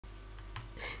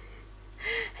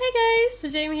Hey guys,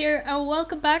 Jamie here, and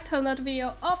welcome back to another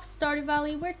video of Stardew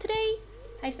Valley, where today...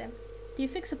 Hi Sam. Do you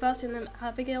think Sebastian and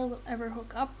Abigail will ever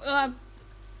hook up? Now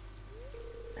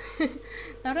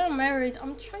that I'm married,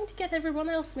 I'm trying to get everyone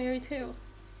else married too.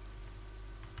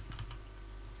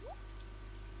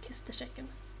 Kiss the chicken.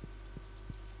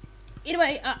 Either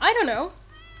way, I don't know.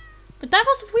 But that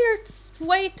was a weird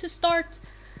way to start...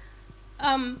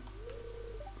 Ken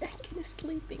is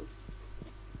sleeping.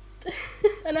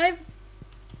 And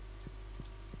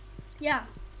yeah.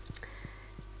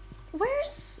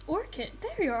 Where's Orchid?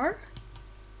 There you are.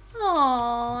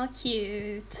 Aw,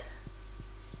 cute.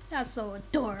 That's so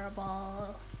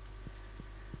adorable.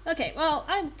 Okay, well,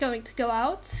 I'm going to go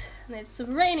out. And it's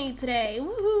raining today.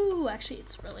 Woohoo! Actually,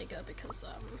 it's really good because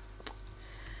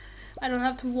I don't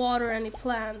have to water any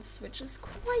plants, which is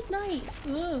quite nice.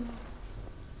 Ugh.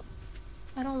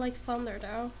 I don't like thunder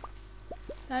though.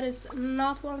 That is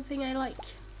not one thing I like.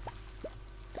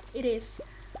 It is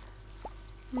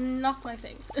not my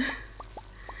thing.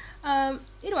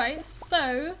 Anyway,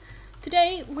 so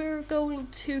today we're going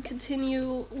to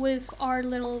continue with our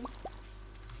little...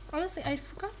 Honestly, I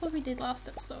forgot what we did last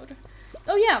episode.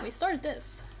 Oh yeah, we started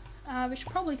this. We should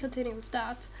probably continue with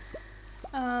that.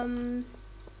 And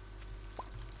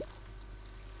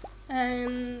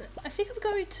I think I'm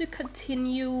going to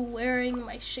continue wearing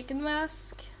my chicken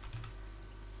mask.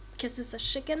 Because it's a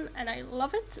chicken and I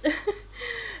love it.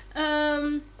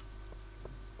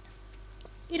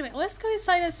 Anyway, let's go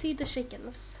inside and see the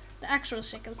chickens. The actual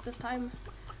chickens this time.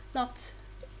 Not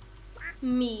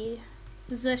me.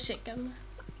 The chicken.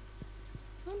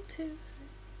 1, 2,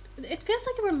 3. It feels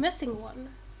like we're missing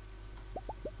one.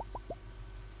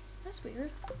 That's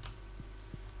weird.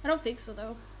 I don't think so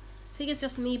though. I think it's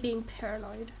just me being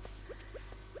paranoid.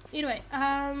 Anyway,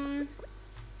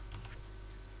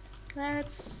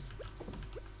 let's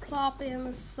plop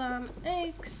in some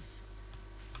eggs.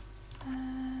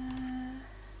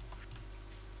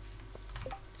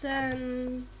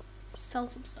 Then sell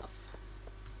some stuff.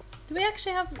 Do we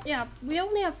actually have... Yeah, we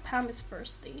only have Pam is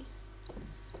thirsty.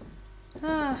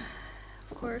 Of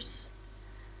course.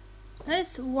 That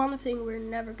is one thing we're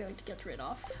never going to get rid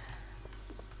of.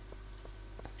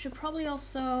 Should probably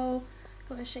also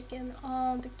go and check in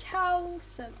on the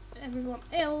cows and everyone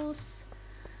else.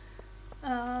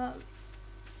 By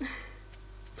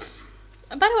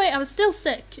the way, I'm still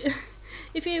sick.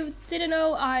 If you didn't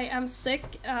know, I am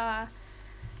sick,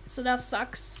 so that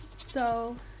sucks.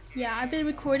 So yeah, I've been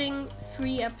recording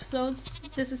 3 episodes.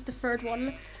 This is the 3rd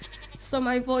one, so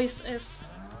my voice is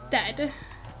dead.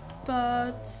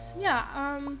 But yeah,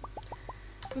 I'm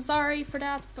sorry for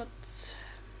that, but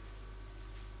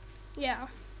yeah,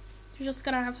 you're just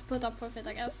gonna have to put up with it,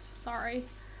 I guess. Sorry.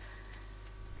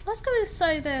 Let's go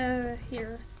inside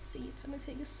here to see if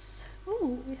anything is...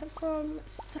 Ooh, we have some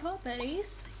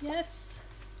strawberries. Yes.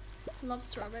 Love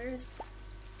strawberries.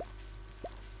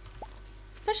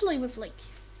 Especially with like,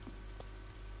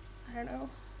 I don't know,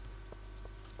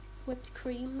 whipped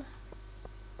cream.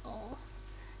 Oh,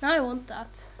 now I want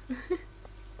that.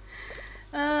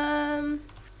 There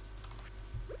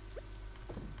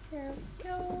we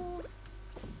go.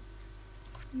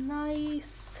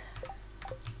 Nice.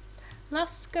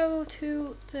 Let's go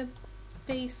to the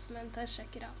basement and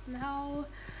check it out now.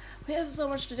 We have so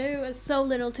much to do and so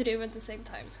little to do at the same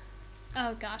time.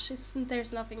 Oh gosh,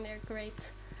 there's nothing there.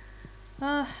 Great.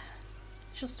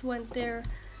 Just went there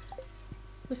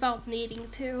without needing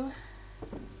to.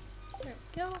 There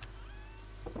we go.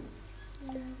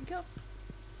 There we go.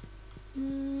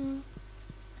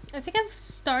 I think I've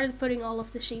started putting all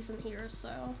of the cheese in here,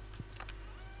 so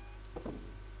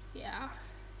yeah.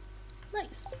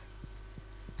 Nice.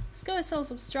 Let's go and sell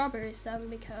some strawberries then,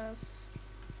 because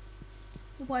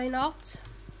why not?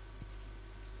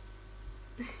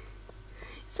 It's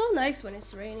so nice when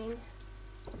it's raining.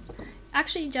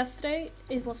 Actually, yesterday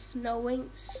it was snowing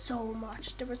so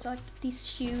much. There was like these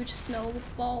huge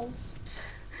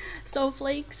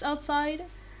snowflakes outside,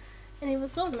 and it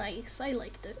was so nice. I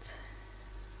liked it.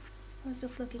 I was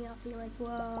just looking up being like,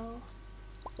 whoa,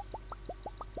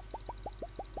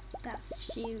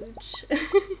 that's huge.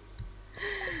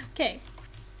 Okay,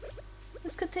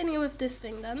 let's continue with this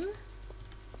thing then.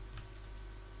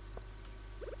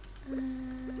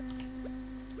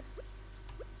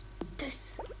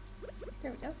 This.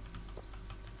 There we go.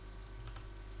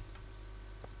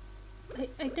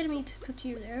 I didn't mean to put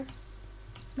you there.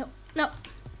 No, no.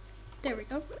 There we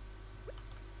go.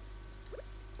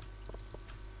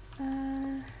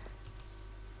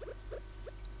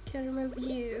 Can remove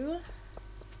you.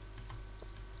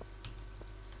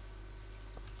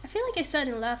 I feel like I said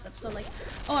in the last episode, like,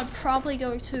 oh, I'm probably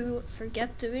going to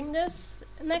forget doing this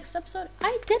next episode.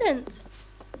 I didn't.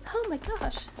 Oh my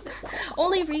gosh.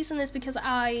 Only reason is because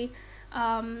I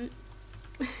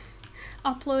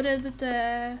uploaded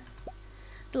the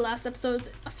last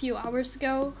episode a few hours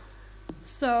ago,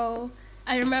 so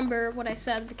I remember what I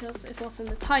said because it was in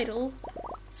the title.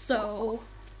 So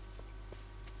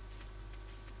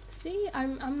see,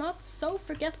 I'm not so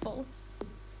forgetful.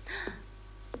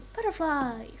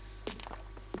 Butterflies.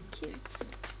 Cute.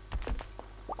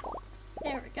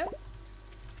 There we go.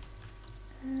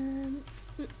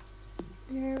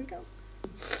 There we go.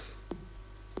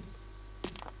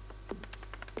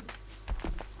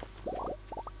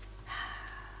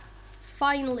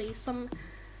 Finally, some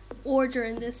order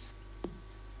in this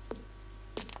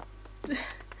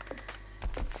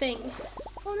thing.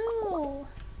 Oh no!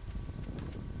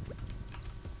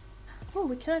 Oh,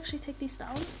 we can actually take these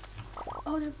down.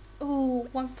 Oh,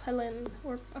 one fell in,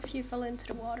 or a few fell into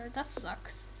the water. That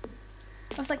sucks.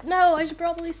 I was like, no, I should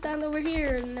probably stand over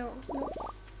here. No.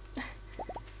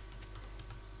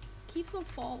 Keeps on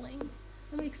falling.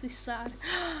 That makes me sad.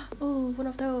 Oh, one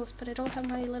of those, but I don't have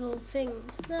my little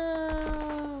thing.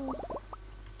 No.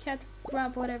 Can't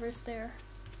grab whatever's there.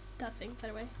 That thing, by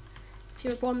the way. If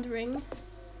you're wondering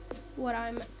what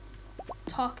I'm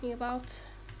talking about.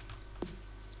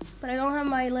 But I don't have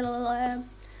my little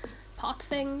pot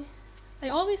thing. I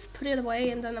always put it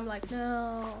away and then I'm like,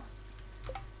 no.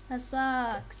 That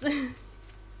sucks. There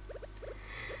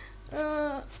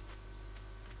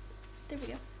we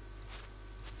go.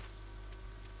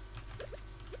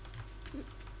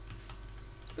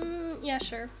 Yeah,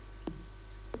 sure.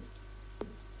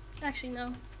 Actually,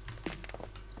 no.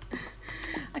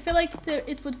 I feel like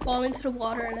it would fall into the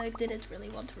water and I didn't really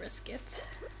want to risk it.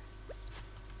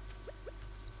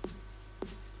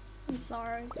 I'm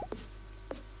sorry.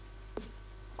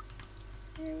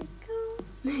 There we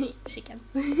go. Chicken.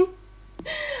 I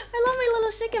love my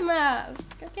little chicken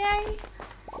mask, okay?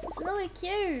 It's really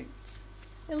cute.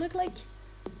 It looks like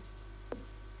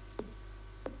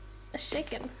a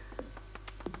chicken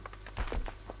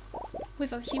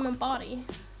with a human body.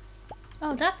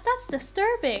 Oh, that's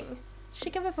disturbing.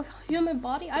 Chicken with a human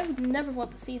body? I would never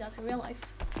want to see that in real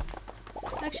life.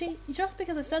 Actually, just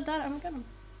because I said that, I'm gonna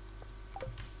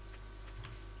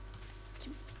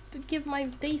give my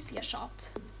Daisy a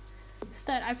shot.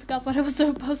 Instead, I forgot what I was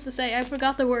supposed to say. I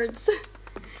forgot the words.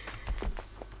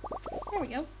 There we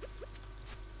go.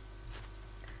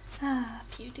 Ah,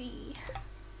 beauty.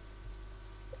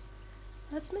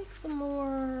 Let's make some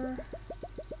more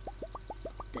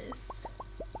this.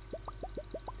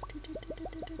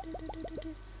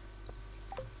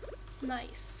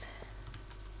 Nice.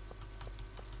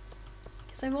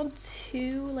 Because I want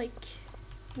two, like,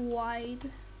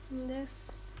 wide in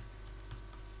this.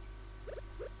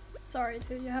 Sorry,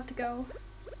 dude, you have to go.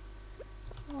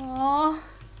 Aww.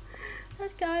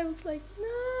 That guy was like,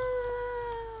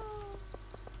 no.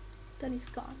 Then he's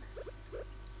gone.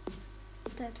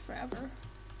 Dead forever.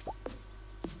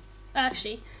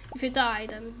 Actually, if you die,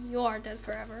 then you are dead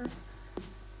forever.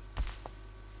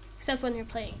 Except when you're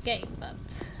playing a game,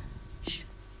 but shh.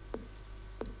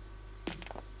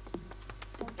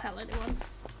 Don't tell anyone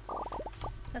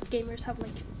that gamers have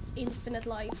like infinite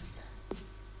lives.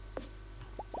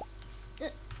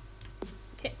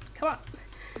 Okay, come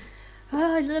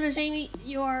on. Little Jamie,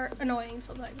 you are annoying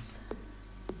sometimes.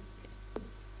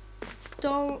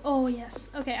 Don't. Oh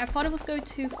yes. Okay, I thought it was going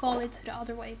to fall into the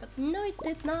other way, but no, it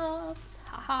did not.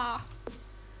 Haha.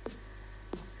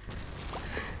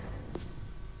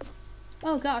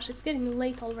 Oh gosh, it's getting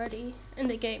late already in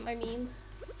the game. I mean,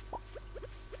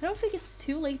 I don't think it's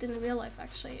too late in real life.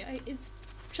 Actually, it's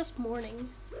just morning,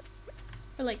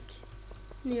 or like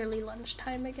nearly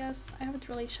lunchtime, I guess. I haven't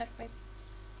really checked my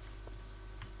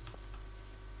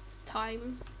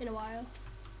time in a while.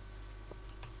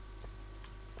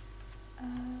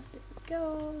 There we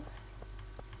go.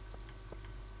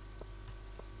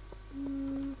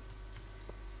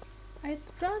 I'd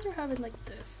rather have it like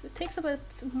this. It takes a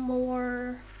bit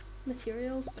more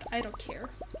materials, but I don't care.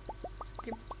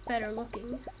 They're better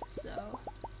looking, so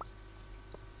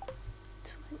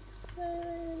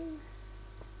 27.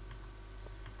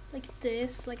 Like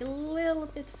this, like a little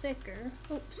bit thicker.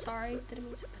 Oh, sorry, didn't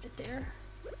mean to put it there.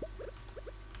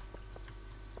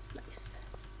 Nice.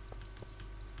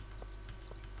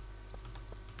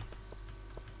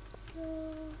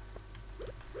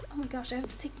 Oh my gosh, I have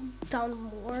to take down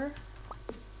more.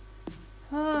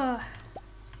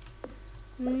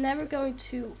 Never going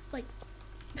to like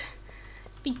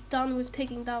be done with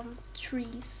taking down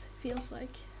trees, feels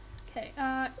like. Okay,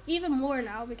 even more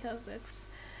now because it's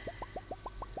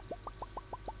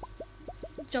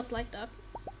just like that.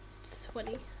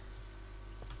 20.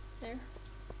 There.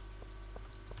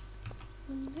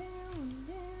 One there, one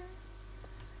there.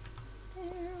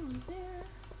 There, one there.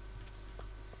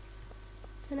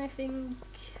 And I think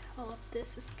all of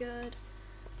this is good.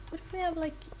 What if we have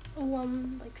like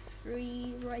one, like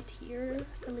 3 right here,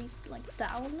 at least like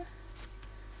down?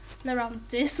 And around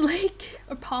this lake,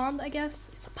 or pond I guess.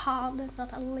 It's a pond,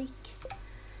 not a lake.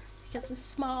 Because it's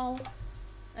small.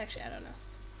 Actually, I don't know.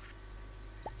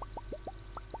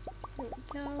 There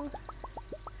we go.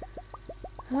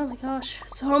 Oh my gosh,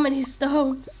 so many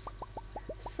stones.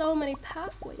 So many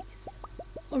pathways.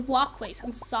 Or walkways,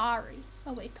 I'm sorry.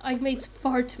 Oh wait, I made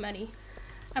far too many.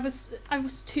 I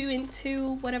was too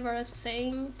into whatever I was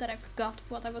saying that I forgot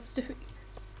what I was doing.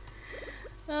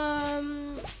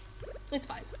 It's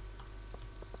fine.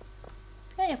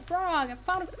 Hey, a frog! I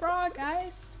found a frog,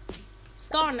 guys! It's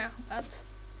gone now, but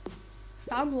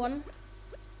found one.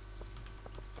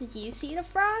 Did you see the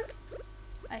frog?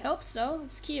 I hope so.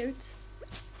 It's cute.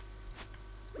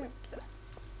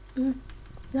 Okay.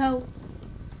 No.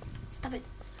 Stop it.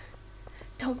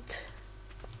 Don't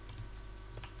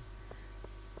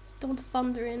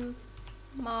thunder in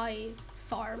my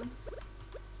farm.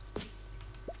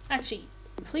 Actually,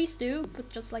 please do, but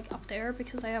just like up there,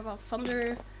 because I have a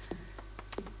thunder...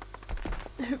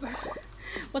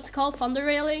 What's it called? Thunder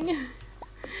railing?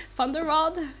 Thunder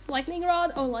rod? Lightning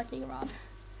rod? Oh, lightning rod.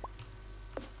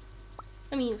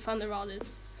 I mean, thunder rod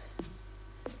is...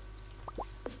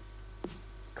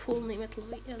 cool name it.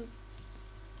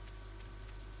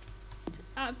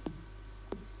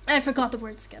 I forgot the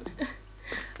words again.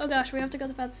 Oh gosh, we have to go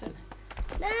to bed soon.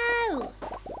 No!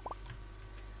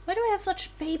 Why do I have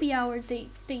such baby hour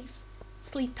days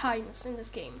sleep times in this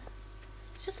game?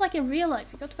 It's just like in real life,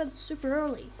 you go to bed super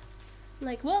early.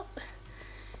 Like, well,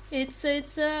 it's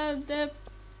the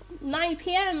 9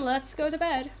 PM, let's go to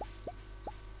bed.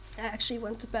 I actually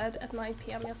went to bed at 9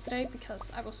 PM yesterday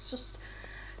because I was just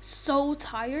so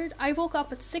tired. I woke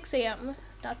up at 6 AM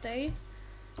that day,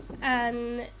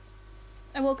 and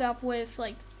I woke up with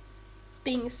like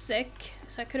being sick,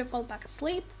 so I couldn't fall back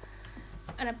asleep,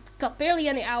 and I got barely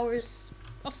any hours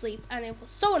of sleep, and it was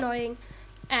so annoying.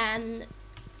 And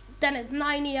then at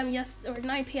 9 AM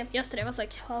 9 PM yesterday, I was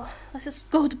like, oh, let's just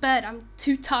go to bed. I'm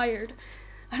too tired.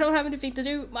 I don't have anything to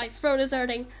do. My throat is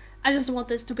hurting. I just want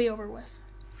this to be over with.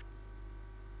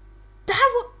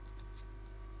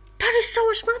 That is so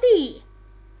much money.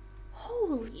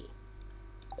 Holy,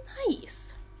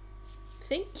 nice.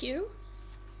 Thank you.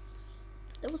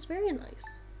 That was very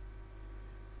nice.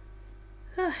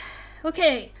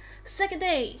 Okay, second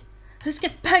day. Let's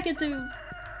get back into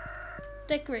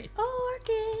decorate. Oh,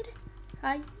 Arcade.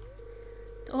 Hi.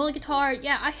 The old guitar.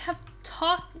 Yeah, I have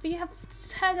talked. We have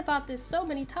said about this so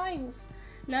many times.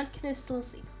 Nankin is still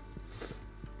asleep.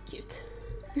 Cute.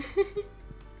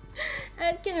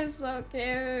 Nankin is so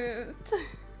cute.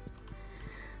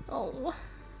 Oh.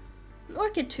 An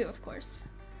orchid too, of course.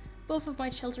 Both of my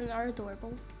children are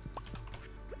adorable.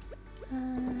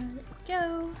 There we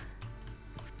go.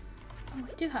 Oh,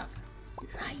 I do have.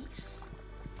 Nice.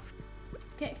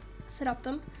 Okay, set up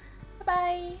them.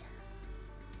 Bye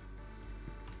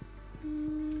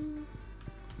bye.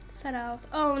 Set out.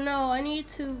 Oh no, I need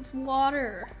to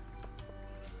water.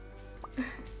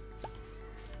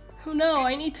 Oh no,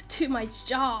 I need to do my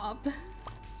job.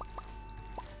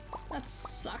 That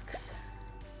sucks.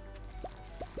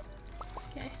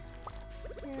 Okay.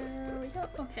 There we go.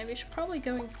 Okay, we should probably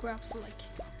go and grab some like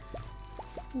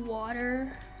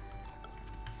water.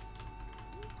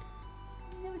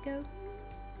 There we go.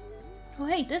 Oh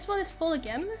hey, this one is full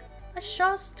again? I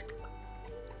just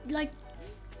like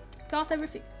got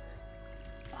everything.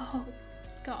 Oh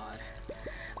god.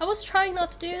 I was trying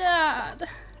not to do that.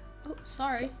 Oh,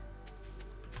 sorry.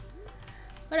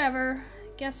 Whatever.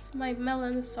 Guess my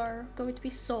melons are going to be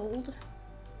sold.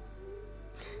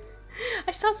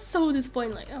 I sound so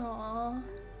disappointed, like, aww.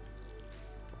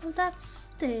 Well, that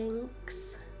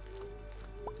stinks.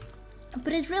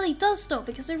 But it really does though,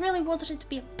 because I really wanted it to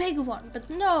be a big one, but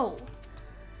no!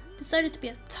 Decided to be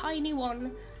a tiny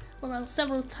one, well,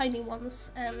 several tiny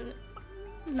ones, and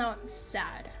now I'm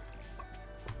sad.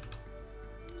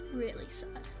 Really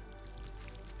sad.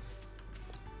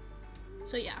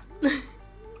 So yeah.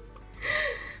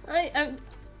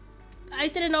 I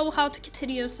didn't know how to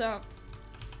continue, so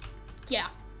yeah.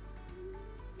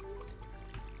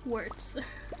 Words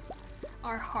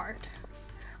are hard.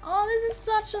 Oh, this is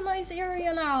such a nice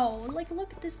area now. Like,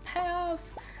 look at this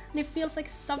path. And it feels like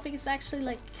something is actually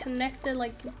like connected,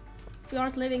 like we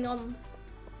aren't living on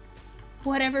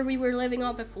whatever we were living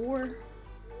on before.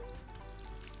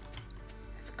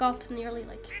 I forgot nearly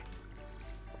like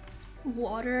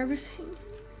water everything.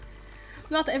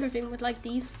 Not everything, but like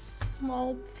these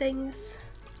small things.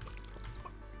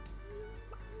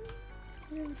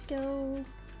 There we go.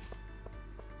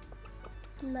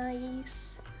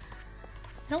 Nice.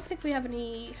 I don't think we have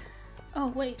any... Oh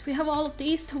wait, we have all of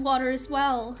these to water as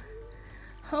well.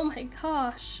 Oh my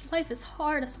gosh, life is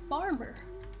hard as a farmer.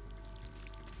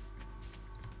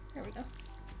 There we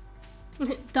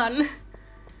go. Done.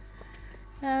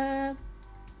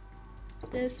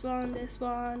 This one, this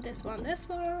one, this one, this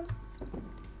one.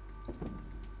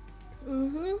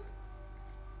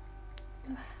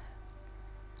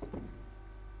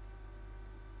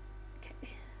 Okay.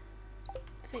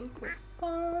 I think we're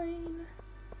fine.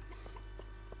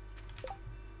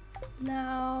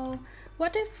 Now,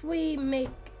 what if we make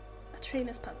a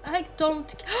trainer's path? I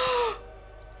don't...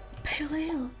 Pale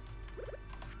ale!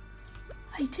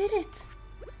 I did it!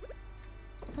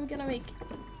 I'm gonna make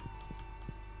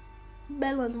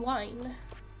melon wine.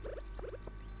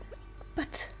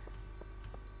 But...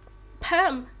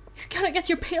 Pam! You're gonna get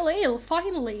your pale ale,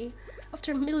 finally!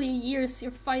 After a million years,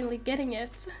 you're finally getting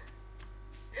it.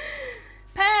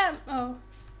 Pam! Oh.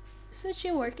 Isn't she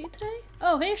working today?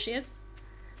 Oh, here she is.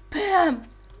 Pam!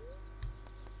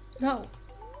 No.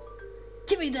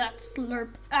 Give me that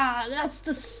slurp. Ah, that's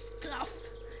the stuff.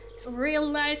 It's real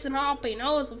nice and hoppy,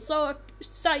 nose of so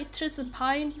citrus and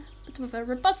pine, but with a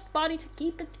robust body to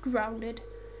keep it grounded.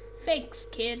 Thanks,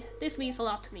 kid. This means a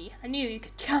lot to me. I knew you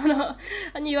could count on.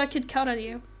 I knew I could count on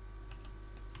you.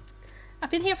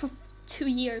 I've been here for 2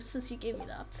 years since you gave me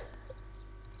that.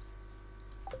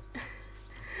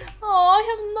 Oh, I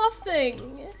have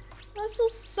nothing. That's so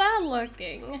sad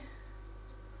looking.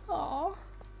 Aww.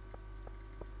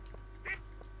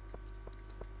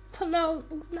 But now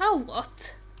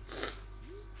what?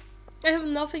 I have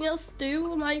nothing else to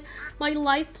do. My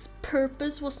life's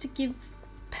purpose was to give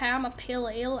Pam a pale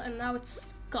ale, and now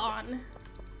it's gone.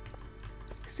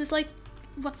 Is this like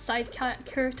what side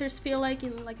characters feel like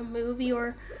in like a movie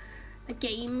or a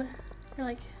game? You're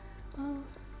like, oh,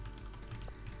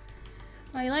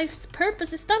 my life's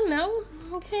purpose is done now.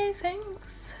 Okay,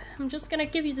 thanks. I'm just gonna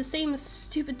give you the same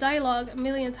stupid dialogue a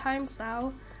million times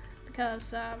now,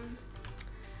 because I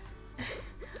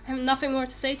have nothing more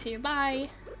to say to you. Bye.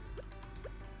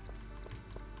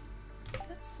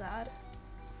 That's sad.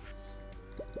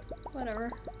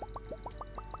 Whatever.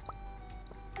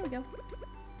 There we go.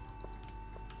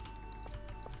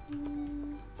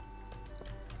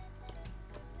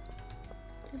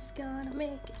 Just gonna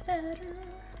make it better.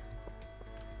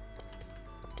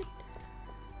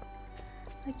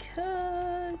 I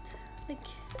could like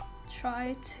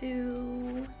try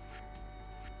to...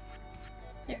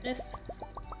 There it is.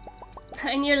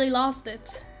 I nearly lost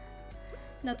it.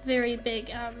 That very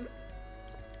big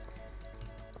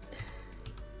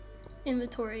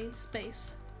inventory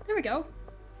space. There we go.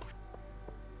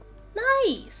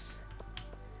 Nice!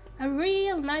 A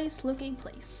real nice looking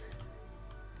place.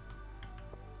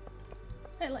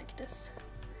 I like this.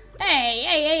 Hey,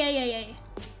 hey, hey, hey, hey, hey!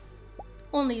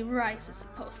 Only rice is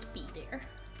supposed to be there.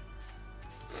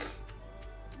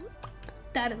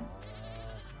 That and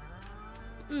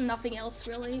nothing else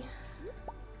really.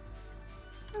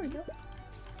 There we go.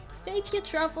 Thank you,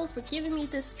 Truffle, for giving me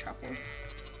this truffle.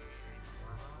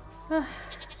 It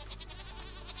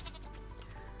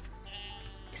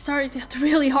started to get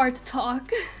really hard to talk.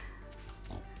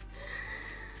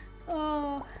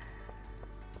 Oh.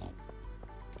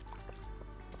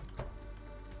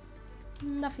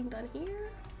 Nothing done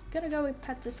here. Gotta go and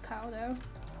pet this cow though.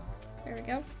 There we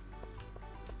go.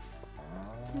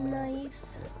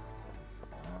 Nice.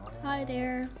 Hi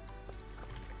there.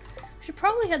 Should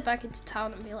probably head back into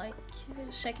town and be like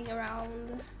checking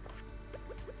around,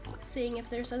 seeing if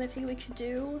there's anything we could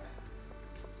do.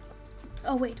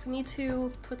 Oh wait, we need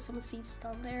to put some seeds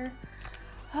down there.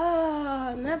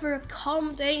 Ah, never a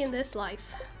calm day in this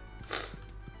life.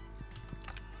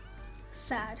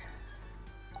 Sad.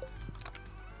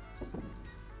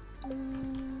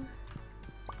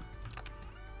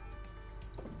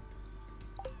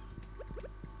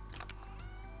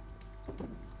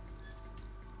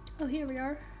 Oh, here we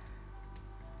are.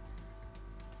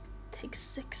 Takes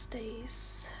 6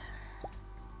 days.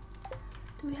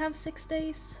 Do we have 6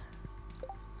 days?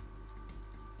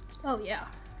 Oh yeah.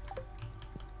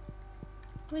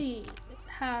 We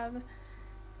have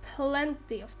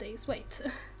plenty of days. Wait.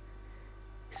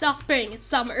 It's not spring, it's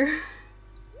summer.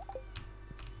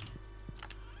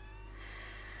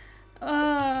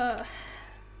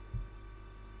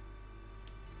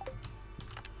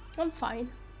 I'm fine.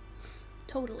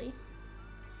 Totally.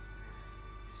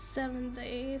 7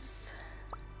 days.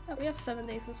 Yeah, we have 7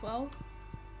 days as well.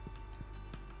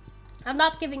 I'm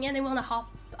not giving anyone a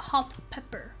hot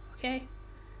pepper, okay?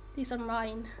 These are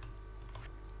mine.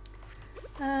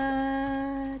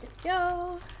 There we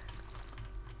go.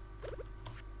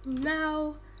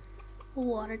 Now,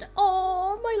 water the—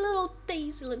 oh, my little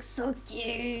Daisy looks so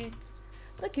cute.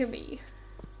 Look at me.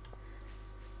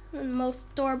 The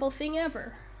most adorable thing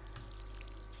ever.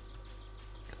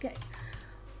 Okay.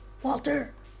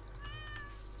 Walter!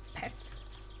 Pet.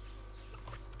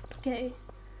 Okay.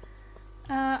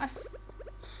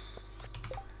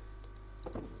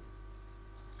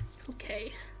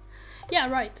 Okay. Yeah,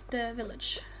 right, the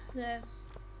village.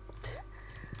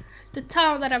 The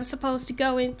town that I'm supposed to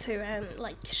go into and,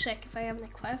 like, check if I have any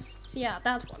quests. Yeah,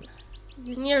 that one.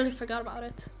 You nearly forgot about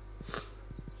it.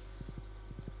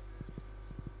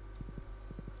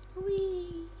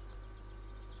 Whee!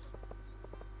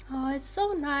 Oh, it's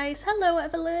so nice. Hello,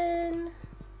 Evelyn!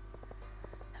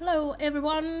 Hello,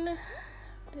 everyone!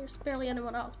 There's barely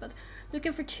anyone else, but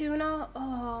looking for tuna?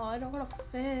 Oh, I don't want to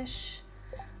fish.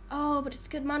 Oh, but it's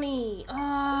good money.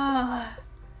 Ah.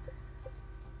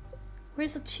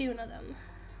 Where's the tuna then?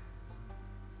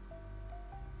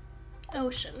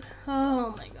 Ocean.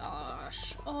 Oh my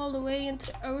gosh. All the way into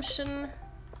the ocean.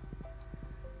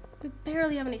 We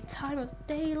barely have any time of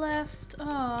day left.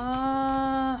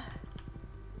 Ah.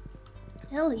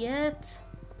 Elliot.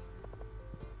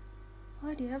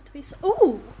 Why do you have to be so—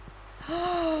 ooh!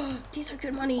 These are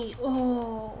good money.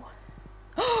 Oh.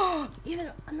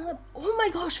 Even another— oh my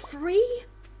gosh, free?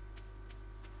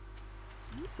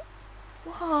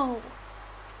 Whoa.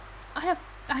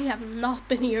 I have not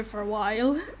been here for a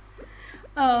while.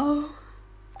 Oh.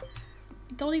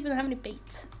 You don't even have any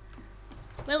bait.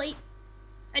 Willie,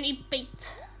 I need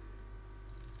bait.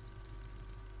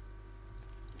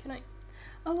 Can I—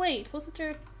 oh wait, wasn't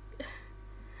there—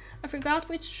 I forgot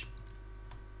which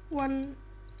one—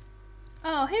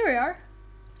 oh, here we are.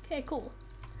 Okay, cool.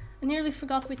 I nearly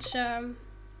forgot which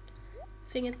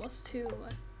thing it was to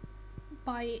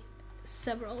buy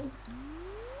several.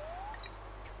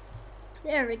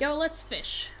 There we go, let's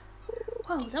fish.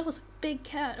 Whoa, that was a big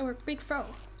cat, or big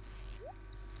fro.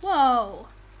 Whoa,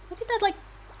 look at that, like,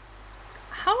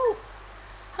 how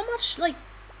much, like,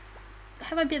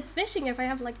 have I been fishing if I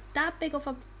have, like, that big of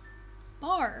a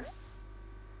bar?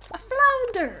 A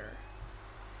flounder!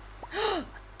 A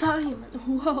diamond,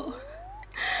 whoa.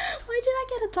 Why did I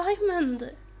get a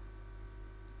diamond?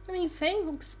 I mean,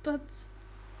 thanks, but...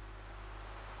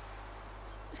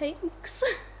 thanks.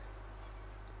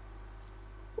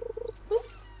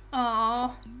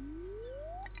 Aww.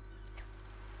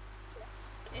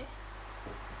 Okay.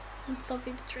 Need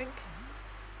something to drink.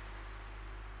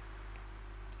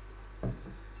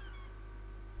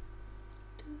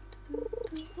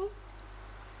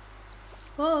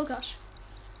 Oh gosh.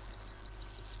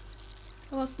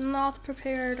 I was not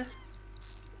prepared.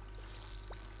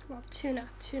 Come on, tuna,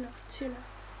 tuna, tuna.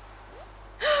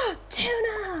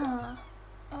 Tuna!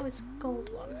 Oh, it's a gold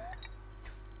one.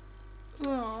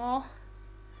 Aww.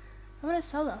 I'm gonna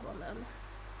sell that one then.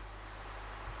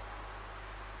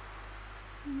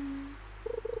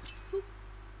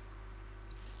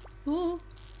 Ooh.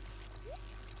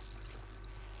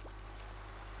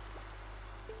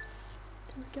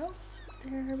 There we go.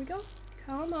 There we go.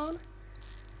 Come on.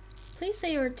 Please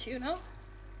say you're a tuna.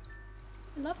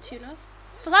 I love tunas.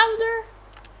 Flounder!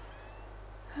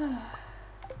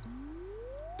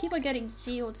 Keep on getting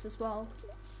geodes as well.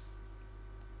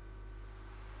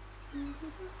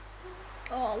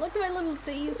 Oh, look at my little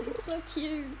Daisy, it's so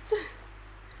cute.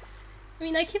 I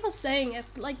mean, I keep on saying it,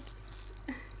 but like,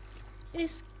 it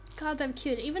is goddamn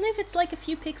cute. Even if it's like a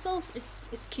few pixels,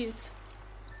 it's cute.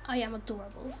 I am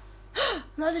adorable.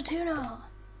 Another tuna!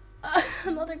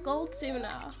 Another gold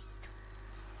tuna.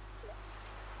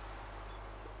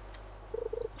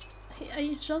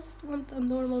 I just want a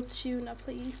normal tuna,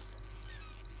 please.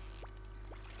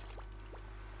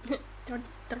 There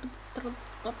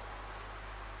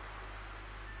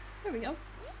we go.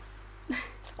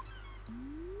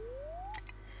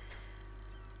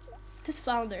 This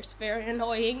flounder is very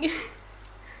annoying.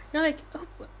 You're like, oh,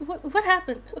 what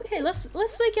happened? Okay, let's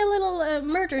make a little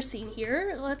murder scene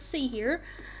here. Let's see here.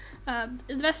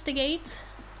 Investigate.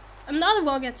 Another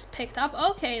one gets picked up.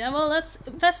 Okay, then well, let's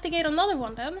investigate another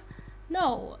one then.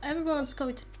 No, everyone's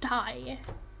going to die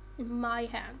in my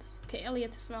hands. Okay,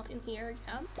 Elliot is not in here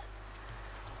yet.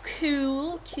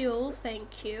 Cool, cool,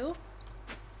 thank you.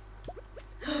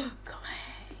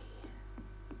 Clay.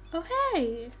 Oh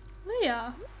hey,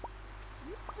 Leah.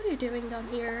 What are you doing down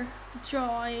here?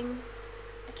 Drawing.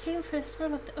 I came for the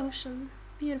sound of the ocean.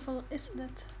 Beautiful, isn't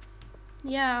it?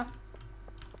 Yeah.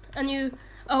 And you...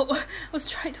 oh, I was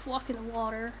trying to walk in the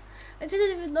water. I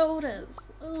didn't even notice.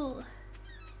 Ugh.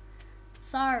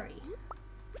 Sorry.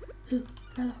 Ooh,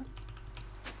 another one.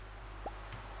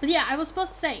 But yeah, I was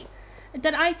supposed to say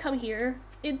that I come here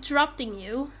interrupting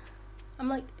you. I'm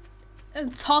like, I'm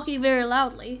talking very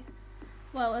loudly.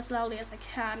 Well, as loudly as I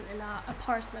can in an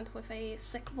apartment with a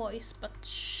sick voice, but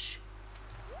shh.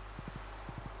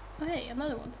 Oh hey,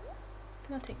 another one.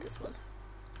 Can I take this one?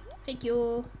 Thank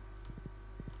you.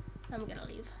 I'm gonna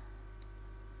leave.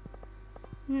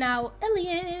 Now,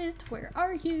 Elliot, where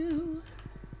are you?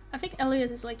 I think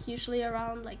Elliot is like usually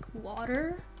around like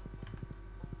water.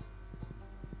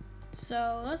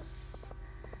 So let's,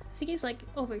 I think he's like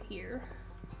over here.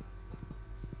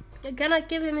 You're gonna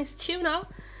give him his tuna.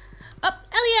 Up,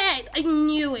 Elliot! I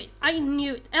knew it. I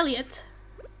knew it. Elliot.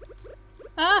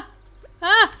 Elliot!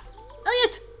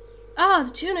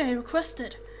 The tuna I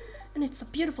requested. And it's a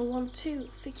beautiful one too.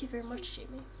 Thank you very much,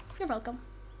 Jamie. You're welcome.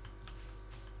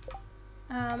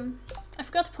 I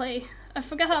forgot to play. I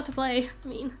forgot how to play. I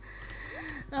mean,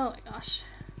 oh my gosh.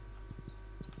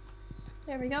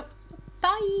 There we go.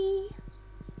 Bye!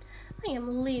 I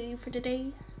am leaving for the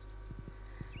day.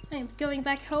 I am going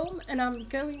back home and I'm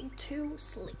going to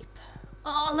sleep.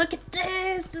 Oh, look at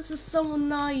this! This is so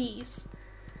nice!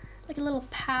 Like a little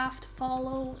path to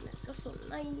follow, and it's just so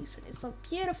nice and it's so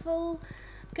beautiful.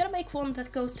 I'm gonna make one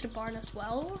that goes to the barn as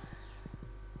well.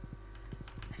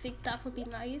 I think that would be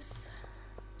nice.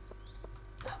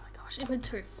 Oh my gosh,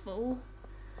 inventory full.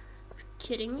 Are you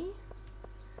kidding me?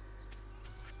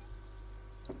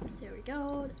 There we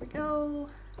go, there we go.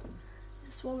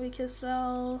 This one we can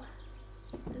sell.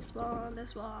 This one,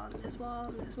 this one, this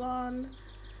one, this one.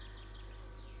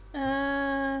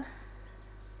 I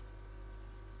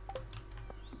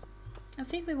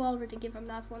think we've already given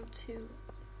that one to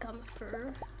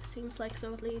Gunther. Seems like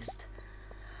so at least.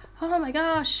 Oh my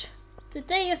gosh! The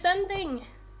day is ending!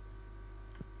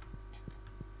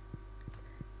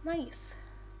 Nice.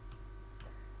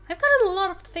 I've gotten a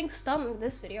lot of things done in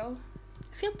this video.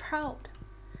 I feel proud.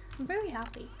 I'm very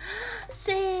happy.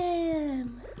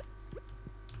 Sam!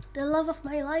 The love of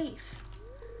my life.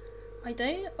 My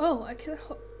day? Oh, I can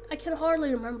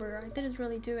hardly remember. I didn't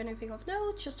really do anything of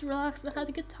note, just relaxed and had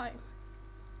a good time.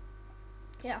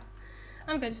 Yeah,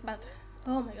 I'm going to bed.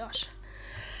 Oh my gosh.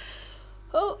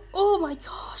 Oh my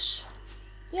gosh.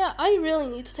 Yeah, I really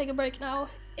need to take a break now.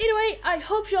 Anyway, I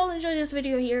hope you all enjoyed this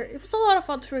video here. It was a lot of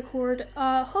fun to record.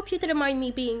 Hope you didn't mind me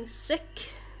being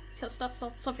sick, because that's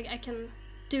not something I can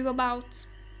do about.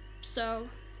 So,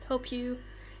 hope you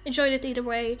enjoyed it either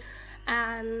way,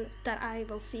 and that I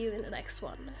will see you in the next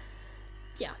one.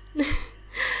 Yeah.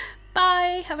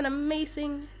 Bye. Have an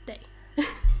amazing day.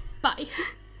 Bye.